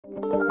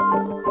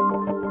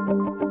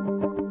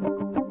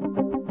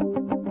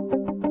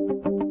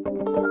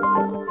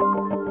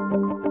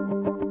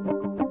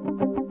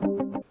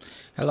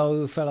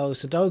Hello fellow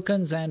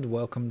Sudokans and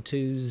welcome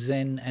to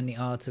Zen and the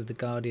Art of the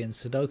Guardian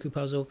Sudoku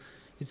puzzle.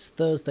 It's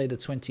Thursday the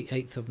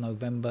 28th of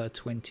November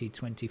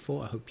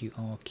 2024. I hope you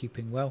are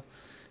keeping well,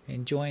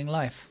 enjoying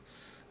life.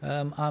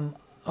 I'm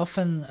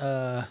often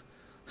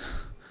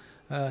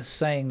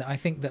saying that I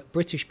think that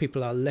British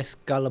people are less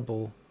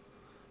gullible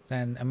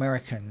than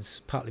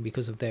Americans, partly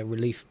because of their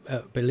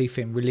belief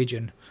in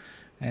religion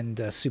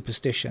and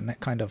superstition, that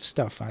kind of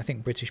stuff. I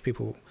think British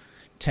people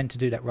tend to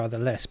do that rather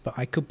less, but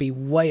I could be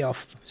way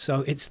off,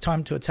 so it's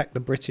time to attack the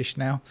British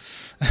now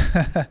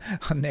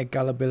on their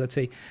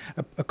gullibility.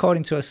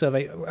 According to a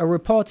survey, a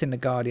report in The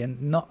Guardian,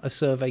 not a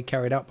survey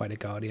carried out by The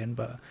Guardian,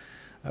 but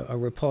a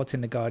report in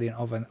The Guardian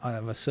of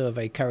a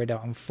survey carried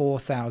out on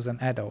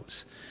 4,000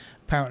 adults,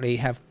 apparently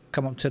have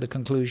come up to the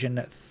conclusion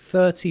that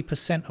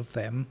 30% of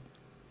them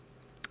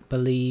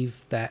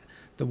believe that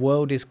the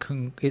world is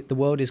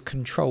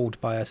controlled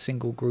by a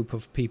single group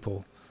of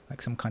people,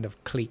 like some kind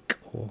of clique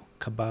or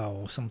cabal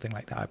or something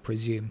like that, I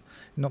presume.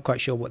 I'm not quite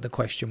sure what the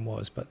question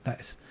was, but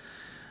that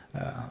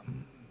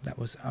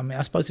was, I mean,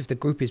 I suppose if the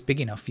group is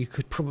big enough, you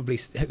could probably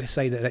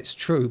say that that's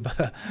true,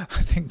 but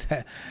I think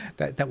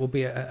that will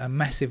be a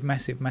massive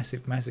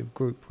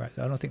group, right?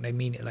 So I don't think they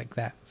mean it like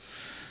that.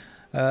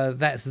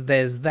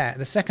 There's that.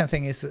 The second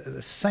thing is that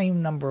the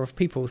same number of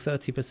people,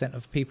 30%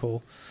 of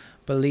people,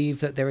 believe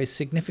that there is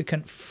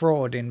significant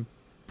fraud in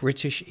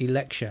British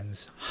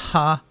elections.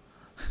 Ha!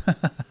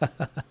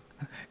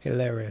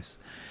 Hilarious.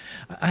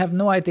 I have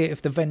no idea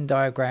if the Venn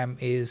diagram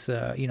is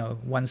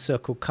one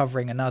circle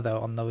covering another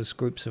on those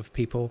groups of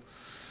people.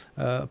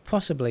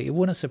 Possibly. It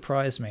wouldn't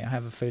surprise me. I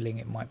have a feeling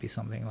it might be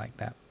something like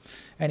that.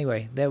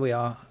 Anyway, there we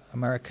are.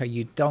 America,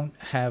 you don't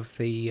have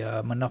the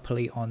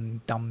monopoly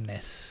on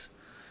dumbness.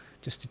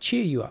 Just to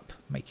cheer you up,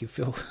 make you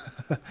feel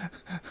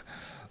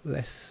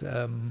less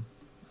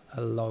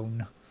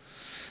alone.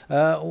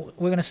 We're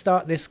going to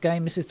start this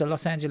game. This is the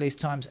Los Angeles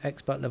Times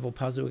expert level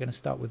puzzle. We're going to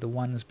start with the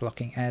ones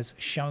blocking as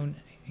shown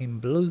in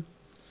blue.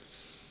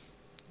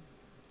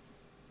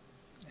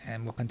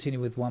 And we'll continue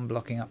with one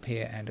blocking up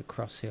here and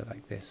across here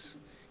like this.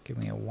 Give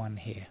me a one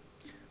here.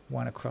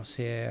 One across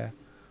here,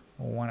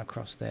 one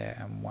across there,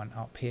 and one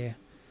up here.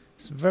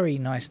 It's a very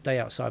nice day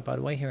outside, by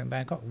the way, here in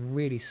Bangkok.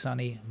 Really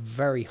sunny,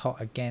 very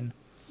hot again.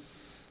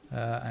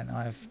 And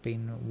I've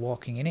been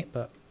walking in it,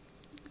 but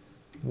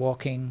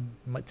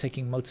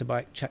taking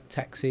motorbike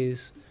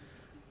taxis,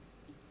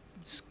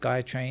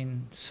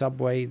 SkyTrain,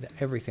 subway,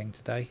 everything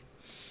today.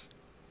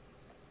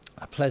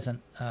 A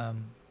pleasant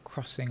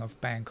crossing of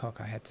Bangkok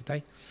I had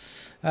today.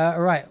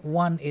 Right,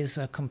 one is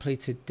a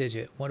completed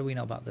digit. What do we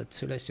know about the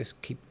two? Let's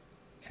just keep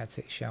at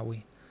it, shall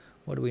we?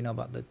 What do we know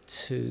about the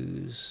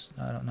twos?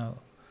 I don't know.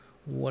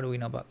 What do we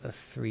know about the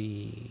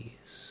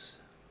threes?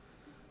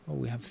 Oh,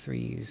 we have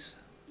threes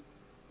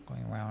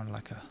going around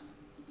like a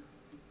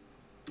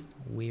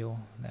wheel.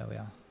 There we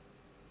are.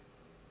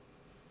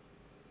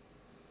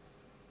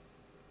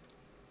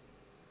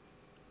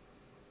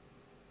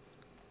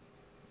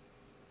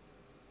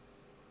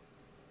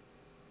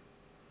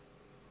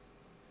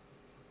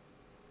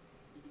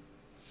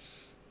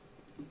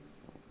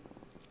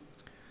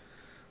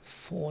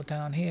 Four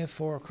down here,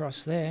 four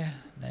across there.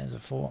 There's a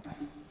four.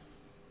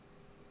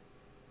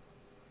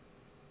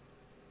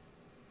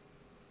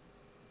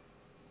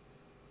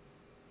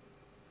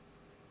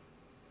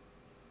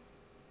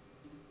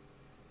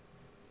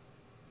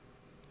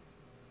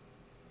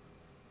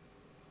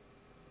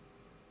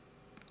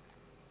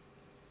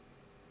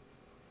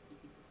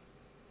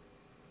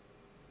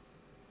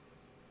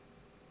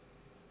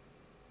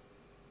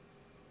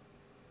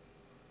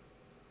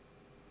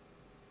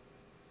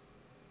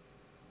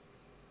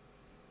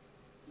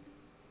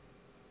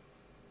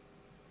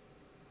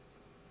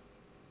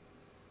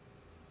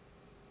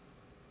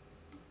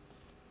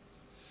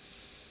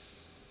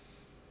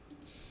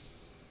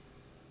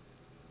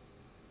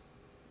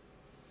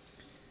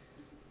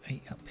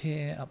 Eight up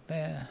here, up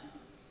there.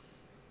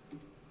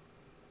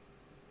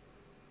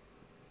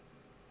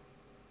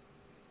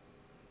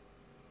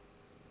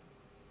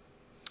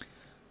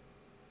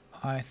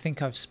 I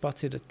think I've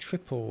spotted a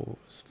triple.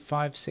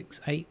 5,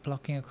 6, 8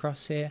 blocking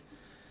across here.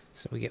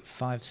 So we get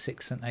 5,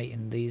 6, and 8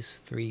 in these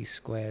three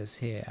squares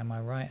here. Am I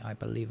right? I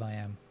believe I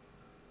am.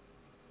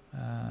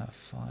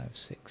 5,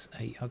 6,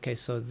 8. Okay,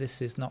 so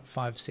this is not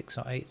 5, 6,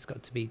 or 8. It's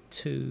got to be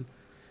 2,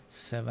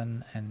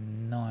 7,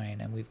 and 9.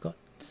 And we've got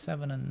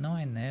 7 and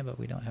 9 there, but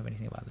we don't have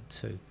anything about the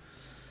 2.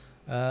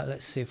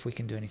 Let's see if we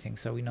can do anything.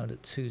 So we know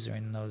that 2s are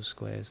in those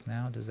squares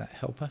now. Does that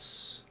help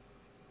us?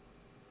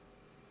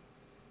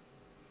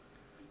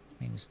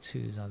 Means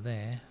 2s are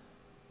there.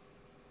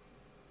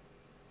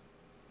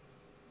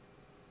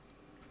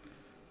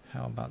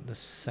 How about the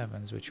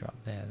 7s, which are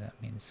up there?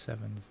 That means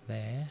 7's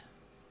there.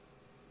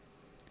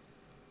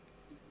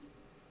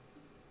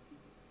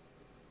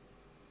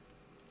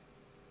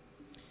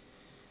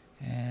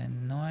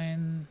 And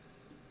 9.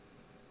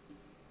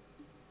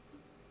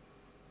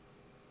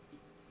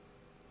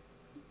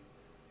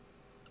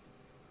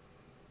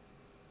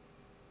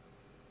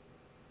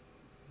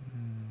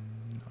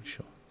 Not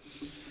sure.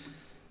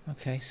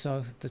 Okay,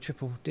 so the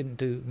triple didn't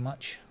do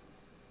much.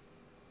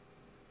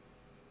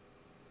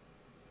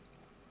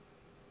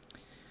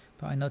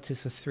 But I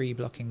notice a 3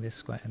 blocking this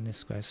square and this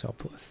square, so I'll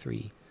put a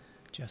 3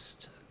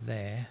 just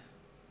there.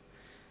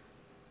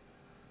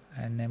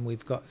 And then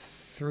we've got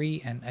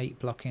 3 and 8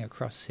 blocking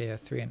across here,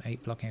 3 and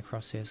 8 blocking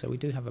across here. So we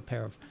do have a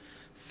pair of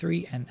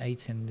 3 and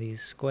 8 in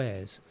these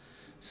squares.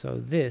 So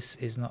this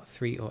is not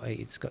 3 or 8,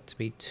 it's got to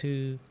be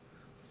 2,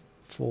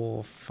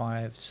 4,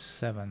 5,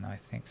 7, I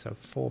think. So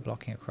 4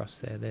 blocking across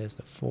there, there's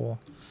the 4.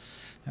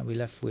 And we're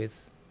left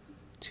with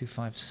 2,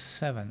 5,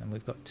 7, and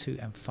we've got 2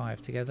 and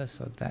 5 together,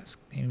 so that's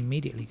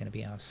immediately going to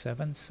be our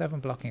 7. 7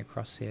 blocking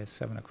across here,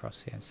 7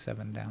 across here, and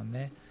 7 down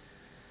there.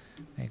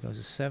 There goes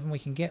a 7. We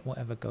can get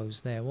whatever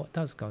goes there. What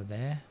does go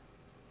there?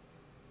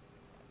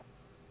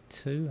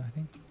 2, I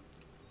think.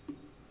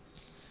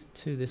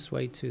 2 this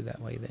way, 2 that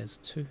way. There's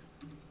 2.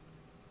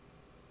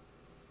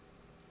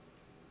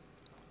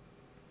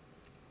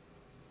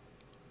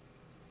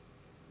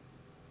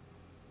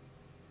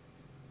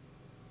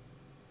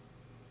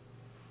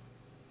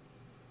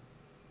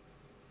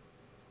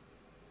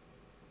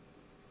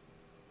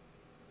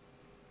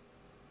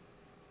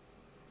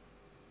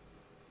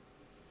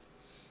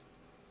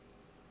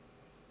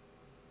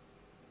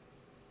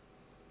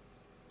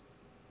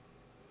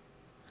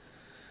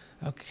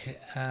 Okay,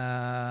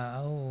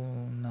 oh,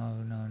 no.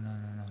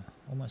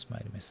 Almost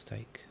made a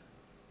mistake.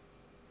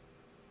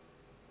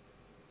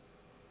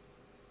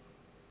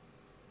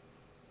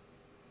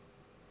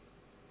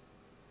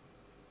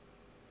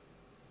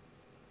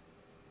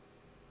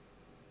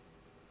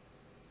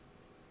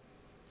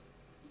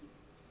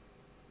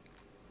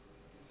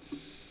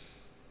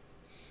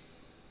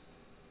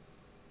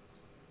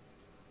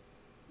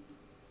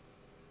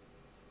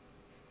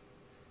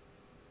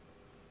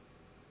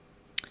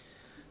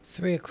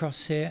 Three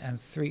across here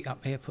and 3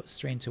 up here puts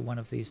 3 into one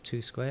of these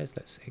 2 squares.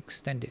 Let's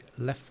extend it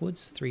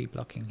leftwards. 3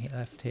 blocking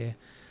left here.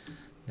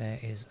 There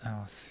is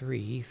our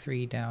 3.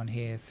 3 down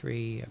here,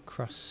 3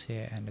 across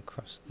here and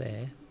across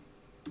there.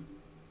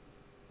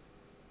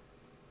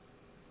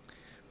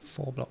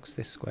 4 blocks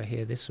this square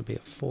here. This will be a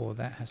 4.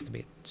 That has to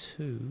be a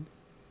 2.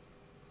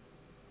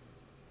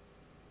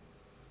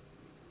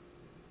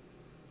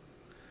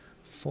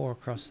 Four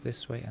across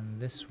this way and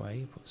this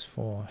way puts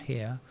 4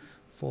 here.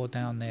 4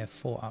 down there,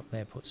 4 up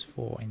there puts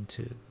 4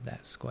 into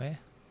that square.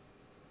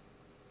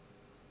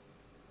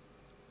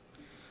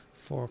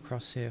 4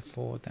 across here,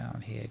 4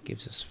 down here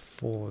gives us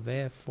 4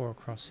 there. 4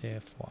 across here,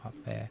 4 up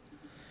there.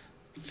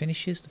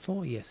 Finishes the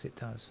 4? Yes, it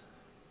does.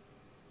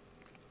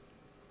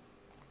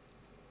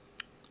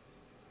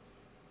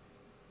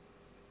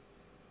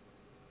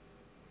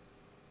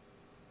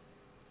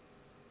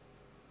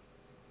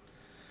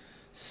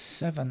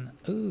 Seven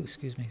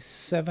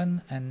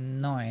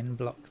and 9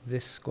 block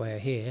this square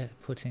here,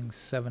 putting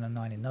 7 and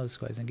 9 in those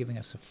squares and giving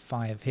us a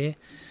 5 here,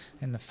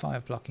 and the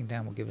 5 blocking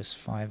down will give us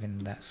 5 in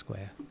that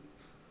square.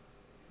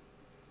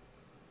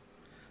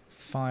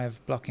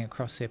 5 blocking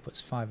across here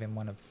puts 5 in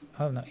one of,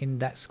 oh no, in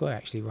that square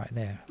actually, right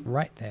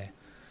there.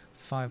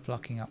 5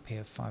 blocking up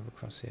here, 5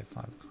 across here,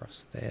 5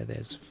 across there,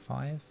 there's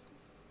 5.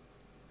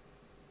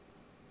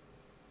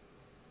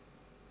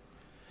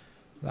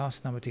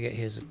 Last number to get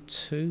here is a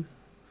 2.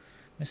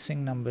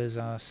 Missing numbers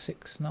are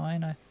 6,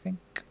 9, I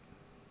think.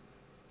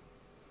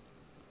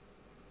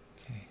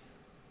 Okay.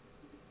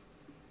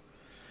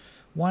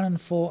 1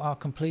 and 4 are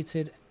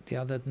completed. The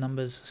other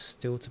numbers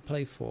still to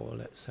play for.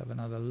 Let's have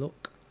another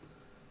look.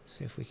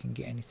 See if we can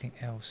get anything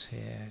else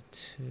here.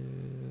 2.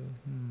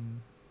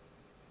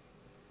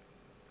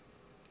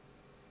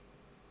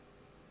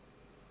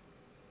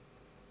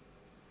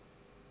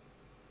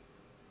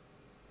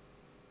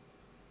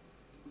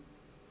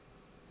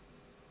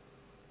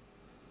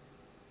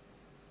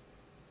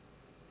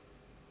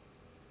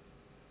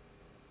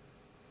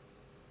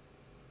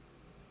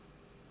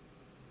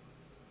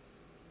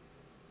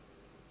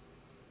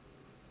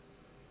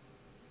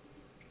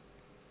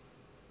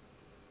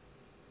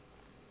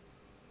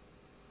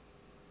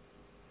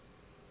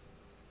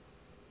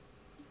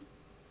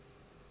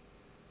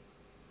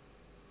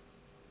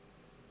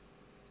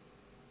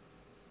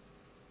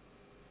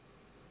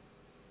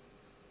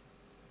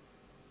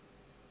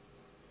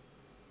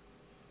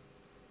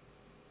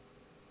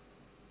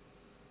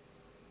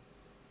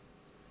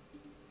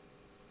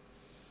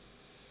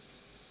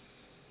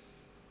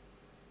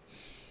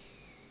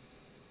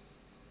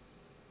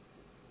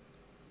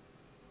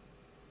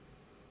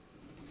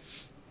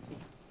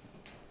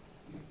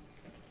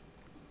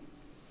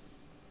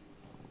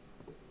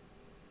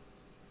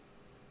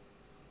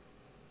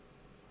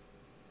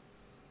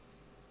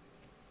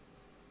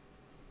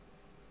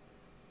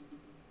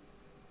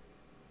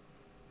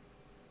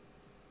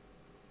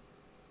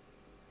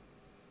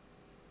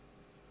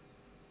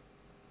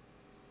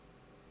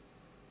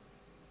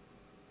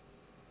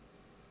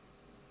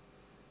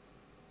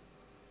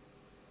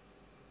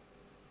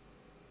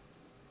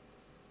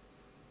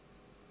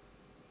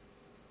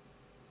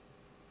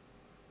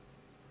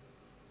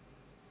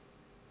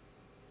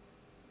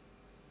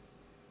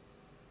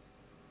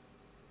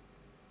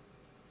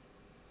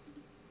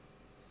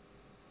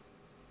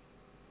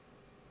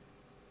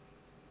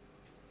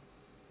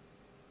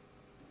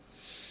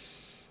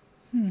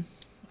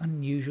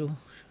 unusual.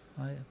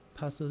 I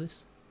puzzle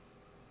this.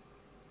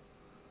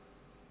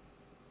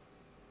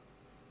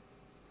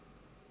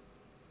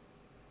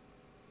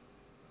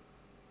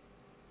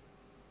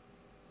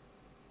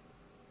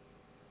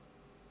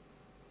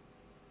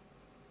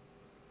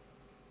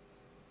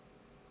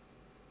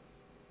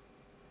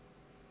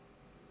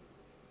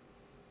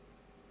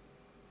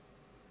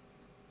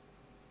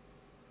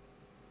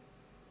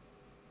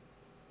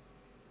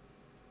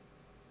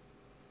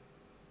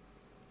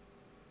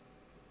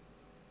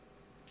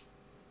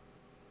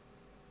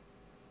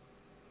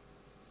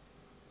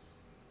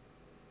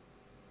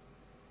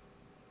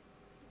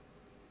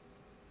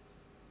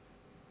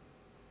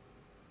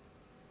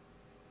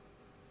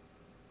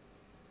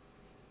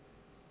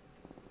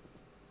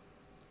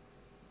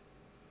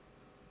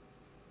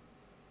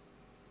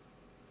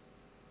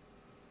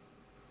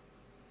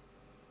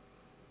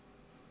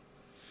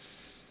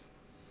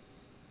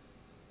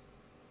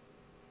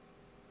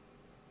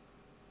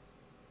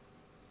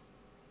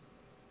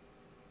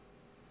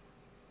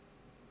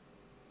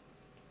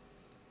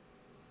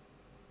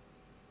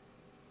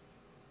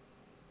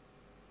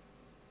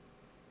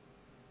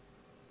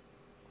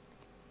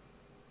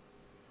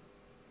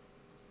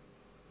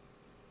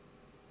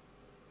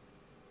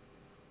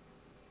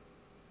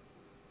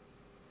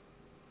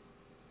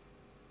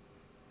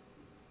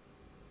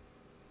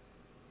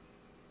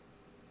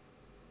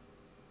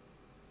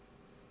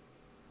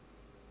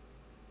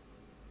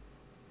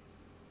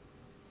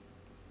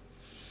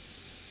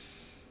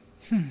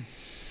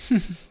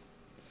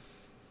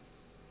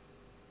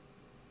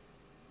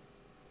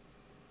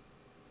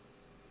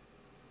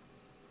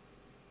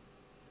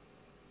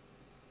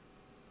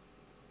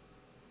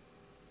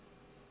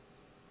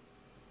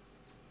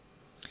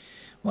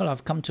 Well,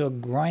 I've come to a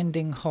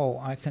grinding halt.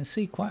 I can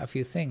see quite a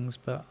few things,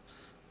 but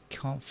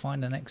can't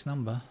find the next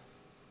number.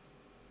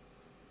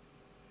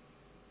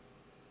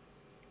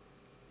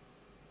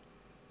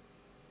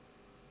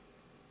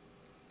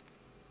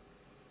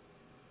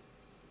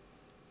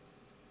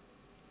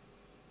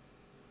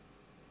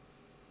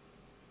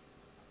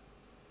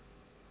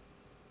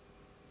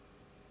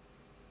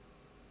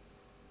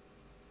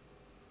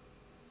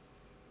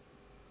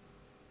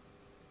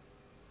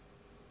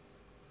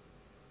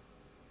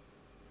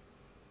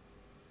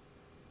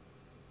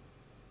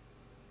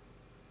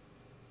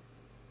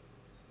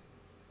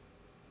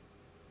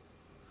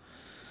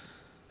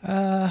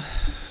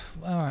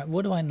 Alright,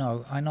 what do I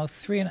know? I know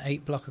 3 and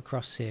 8 block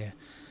across here.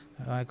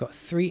 I've got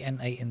 3 and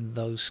 8 in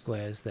those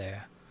squares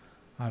there.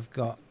 I've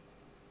got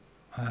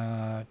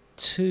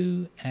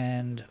 2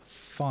 and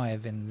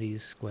 5 in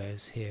these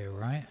squares here,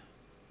 right?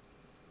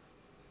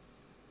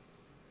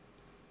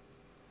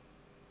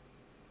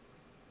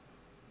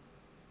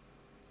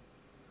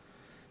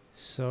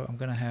 So I'm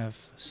going to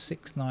have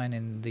 6, 9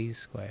 in these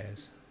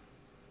squares.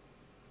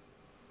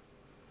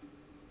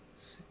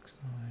 6,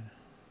 9.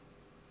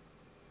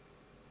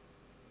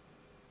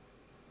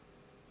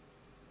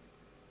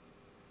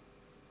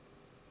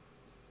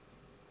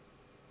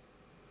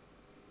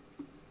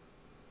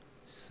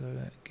 So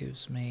that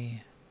gives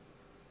me,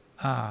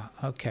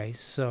 okay,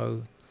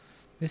 so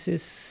this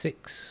is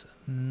 6,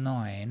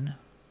 9,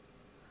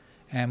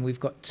 and we've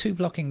got 2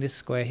 blocking this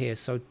square here,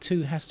 so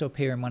 2 has to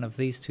appear in one of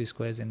these 2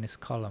 squares in this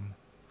column,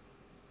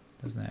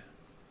 doesn't it?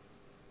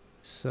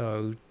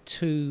 So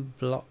 2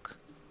 blocks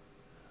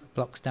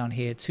down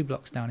here, 2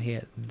 blocks down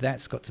here,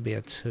 that's got to be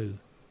a 2.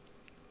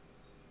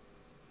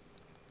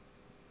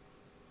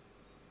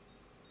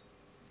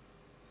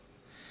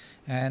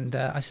 And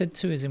I said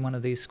 2 is in one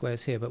of these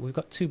squares here, but we've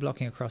got 2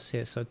 blocking across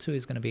here, so 2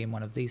 is going to be in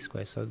one of these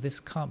squares, so this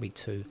can't be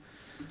 2.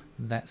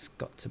 That's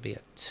got to be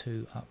a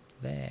 2 up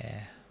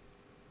there.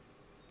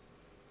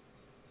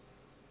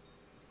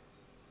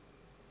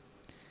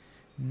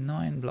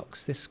 Nine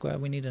blocks this square.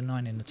 We need a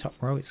 9 in the top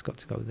row. It's got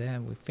to go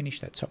there. We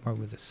finished that top row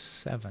with a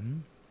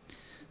 7.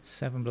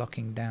 7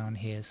 blocking down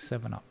here,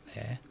 7 up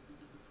there.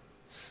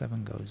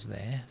 7 goes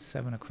there.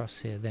 7 across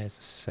here, there's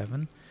a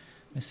 7.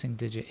 Missing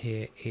digit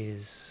here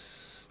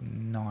is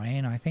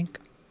 9, I think.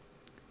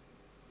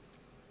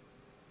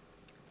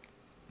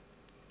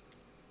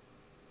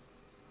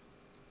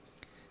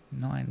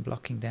 Nine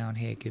blocking down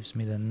here gives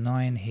me the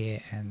 9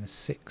 here and the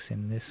 6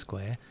 in this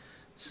square.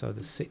 So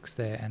the 6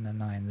 there and the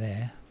 9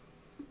 there.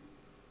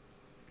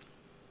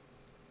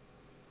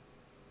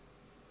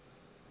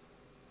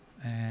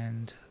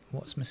 And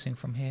what's missing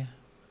from here?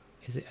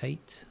 Is it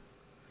 8?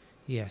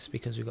 Yes,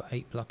 because we've got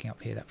 8 blocking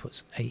up here. That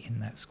puts 8 in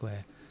that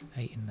square.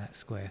 8 in that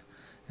square.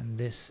 And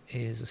this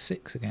is a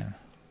 6 again.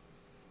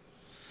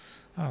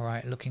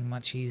 Alright, looking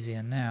much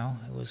easier now.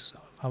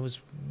 I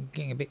was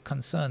getting a bit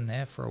concerned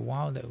there for a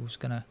while that it was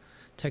going to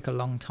take a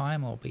long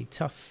time or be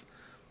tough.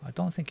 I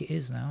don't think it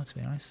is now, to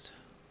be honest.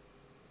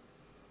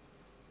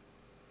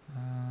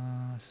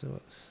 So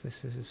what's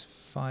this? This is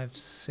 5,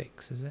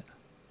 6, is it?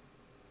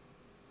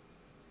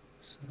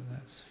 So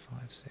that's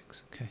 5,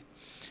 6, okay.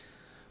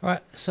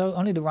 Alright, so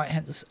only the right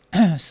hand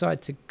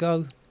side to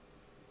go.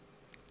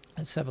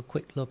 Let's have a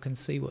quick look and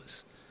see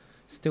what's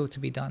still to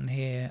be done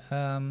here.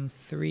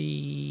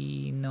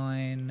 3,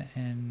 9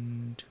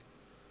 and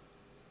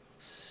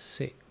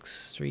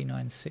 6, 3,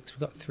 9, 6. We've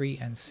got 3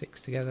 and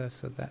 6 together,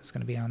 so that's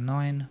going to be our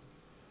 9.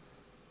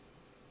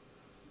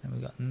 Then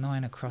we've got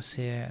 9 across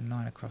here, and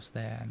 9 across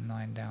there, and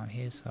 9 down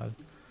here, so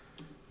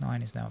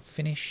 9 is now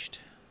finished.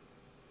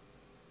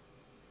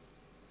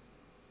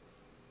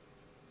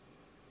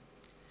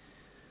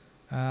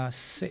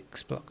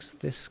 Six blocks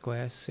this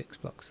square, 6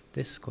 blocks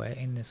this square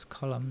in this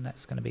column.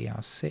 That's going to be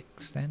our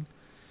 6 then.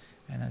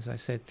 And as I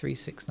said, 3,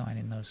 6, 9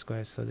 in those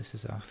squares, so this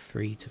is our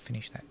 3 to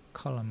finish that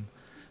column.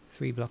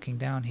 3 blocking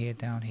down here,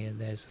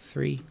 there's a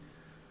 3.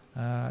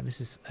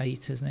 This is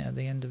 8, isn't it, at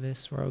the end of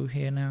this row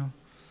here now?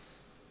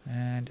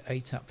 And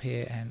 8 up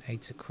here and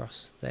 8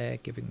 across there,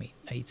 giving me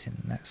 8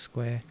 in that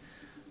square.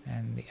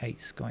 And the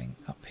 8's going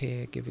up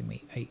here, giving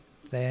me 8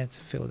 there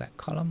to fill that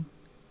column.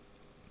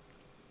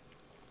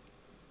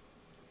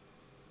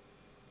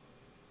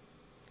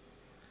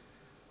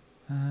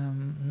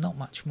 Not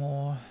much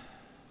more.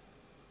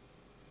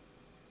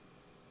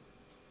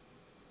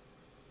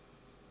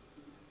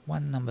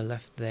 One number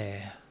left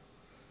there.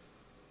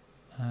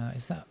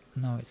 Is that?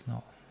 No, it's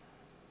not.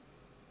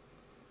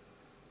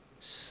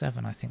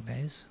 7, I think that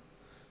is.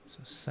 So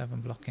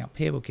 7 blocking up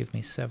here will give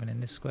me 7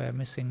 in this square.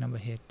 Missing number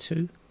here,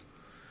 2.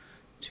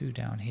 2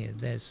 down here,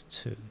 there's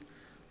 2.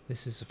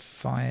 This is a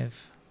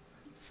 5.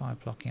 5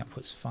 blocking up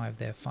puts 5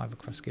 there. 5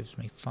 across gives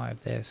me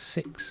 5 there.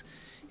 6.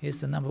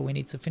 Here's the number we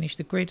need to finish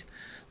the grid.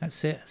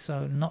 That's it.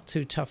 So not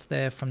too tough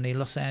there from the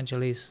Los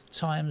Angeles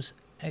Times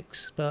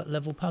expert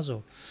level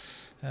puzzle.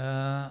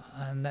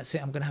 And that's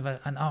it. I'm going to have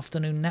an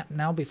afternoon nap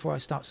now before I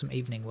start some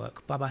evening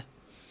work. Bye bye.